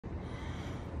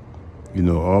You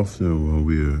know, often when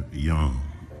we're young,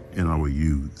 in our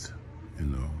youth,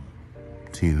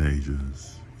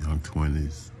 teenagers, young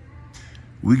 20s,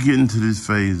 we get into this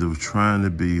phase of trying to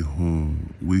be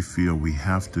whom we feel we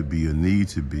have to be or need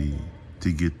to be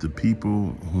to get the people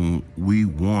whom we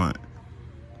want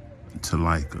to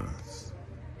like us,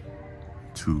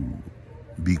 to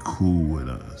be cool with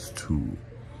us, to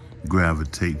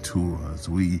gravitate to us.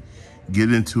 We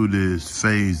get into this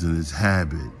phase and this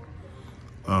habit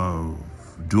of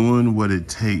doing what it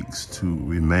takes to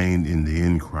remain in the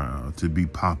in crowd, to be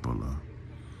popular,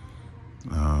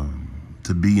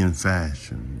 to be in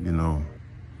fashion,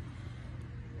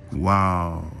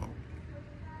 while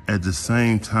at the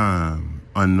same time,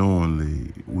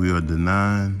 unknowingly, we are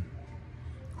denying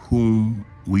whom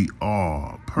we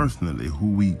are personally,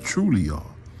 who we truly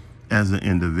are as an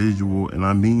individual. And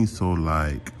I mean, so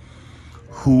like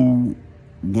who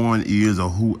one is or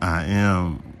who I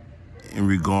am in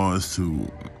regards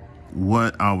to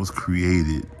what I was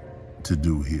created to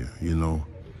do here,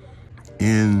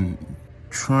 in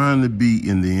trying to be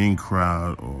in the in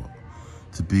crowd or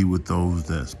to be with those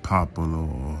that's popular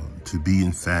or to be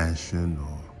in fashion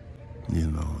or,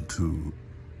 to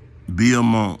be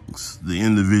amongst the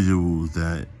individuals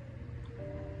that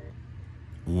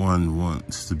one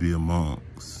wants to be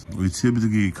amongst. We typically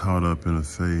get caught up in a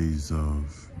phase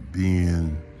of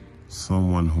being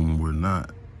someone whom we're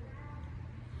not.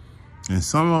 And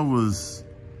some of us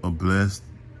are blessed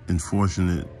and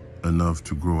fortunate enough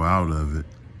to grow out of it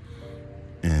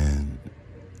and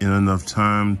in enough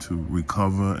time to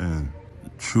recover and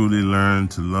truly learn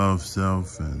to love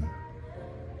self and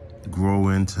grow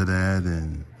into that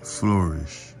and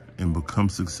flourish and become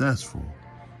successful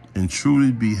and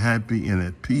truly be happy and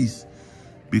at peace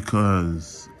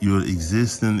because you're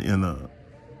existing in a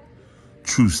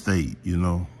true state,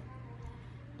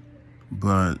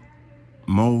 But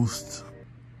most,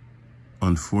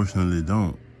 unfortunately,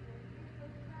 don't.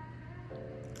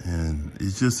 And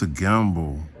it's just a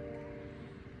gamble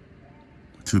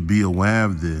to be aware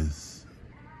of this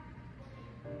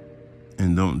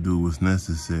and don't do what's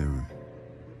necessary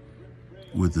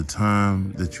with the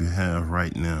time that you have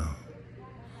right now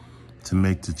to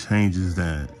make the changes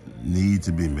that need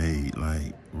to be made,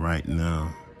 like right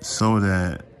now, so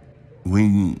that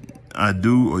when I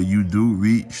do or you do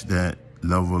reach that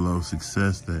level of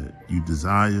success that you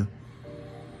desire,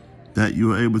 that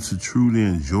you're able to truly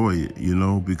enjoy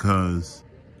it, because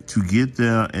to get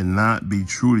there and not be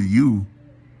true to you,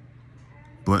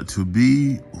 but to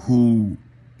be who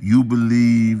you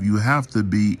believe you have to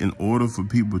be in order for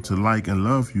people to like and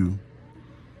love you,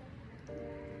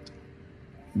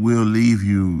 will leave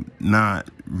you not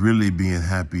really being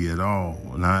happy at all,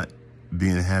 not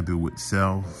being happy with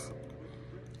self.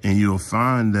 And you'll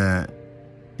find that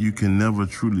you can never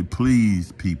truly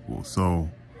please people. So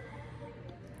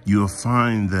you'll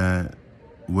find that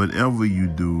whatever you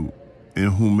do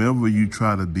and whomever you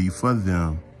try to be for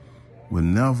them will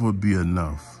never be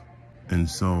enough. And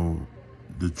so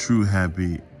the true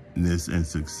happiness and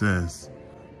success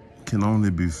can only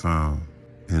be found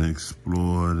and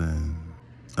explored and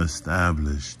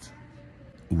established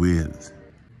with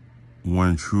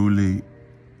one truly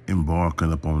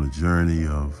embarking upon a journey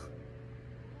of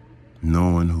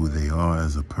knowing who they are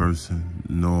as a person,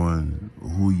 knowing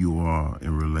who you are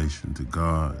in relation to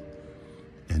God,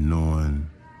 and knowing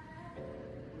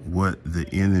what the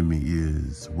enemy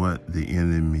is, what the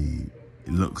enemy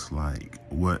looks like,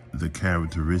 what the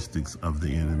characteristics of the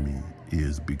enemy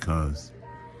is. Because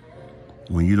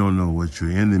when you don't know what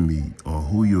your enemy or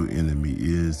who your enemy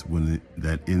is, when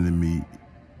that enemy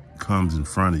comes in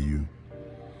front of you,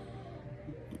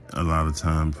 a lot of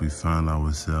times we find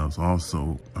ourselves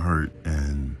also hurt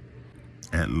and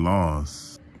at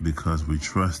loss because we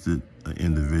trusted an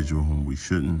individual whom we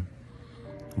shouldn't.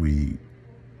 We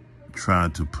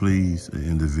tried to please an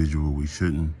individual we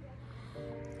shouldn't.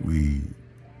 We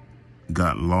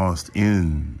got lost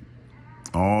in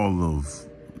all of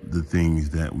the things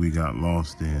that we got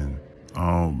lost in,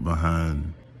 all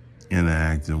behind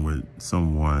interacting with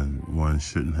someone one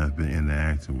shouldn't have been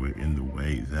interacting with in the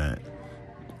way that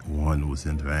one was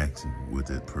interacting with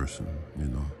that person,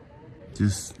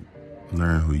 Just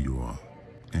learn who you are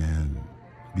and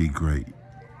be great.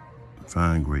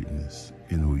 Find greatness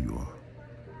in who you are.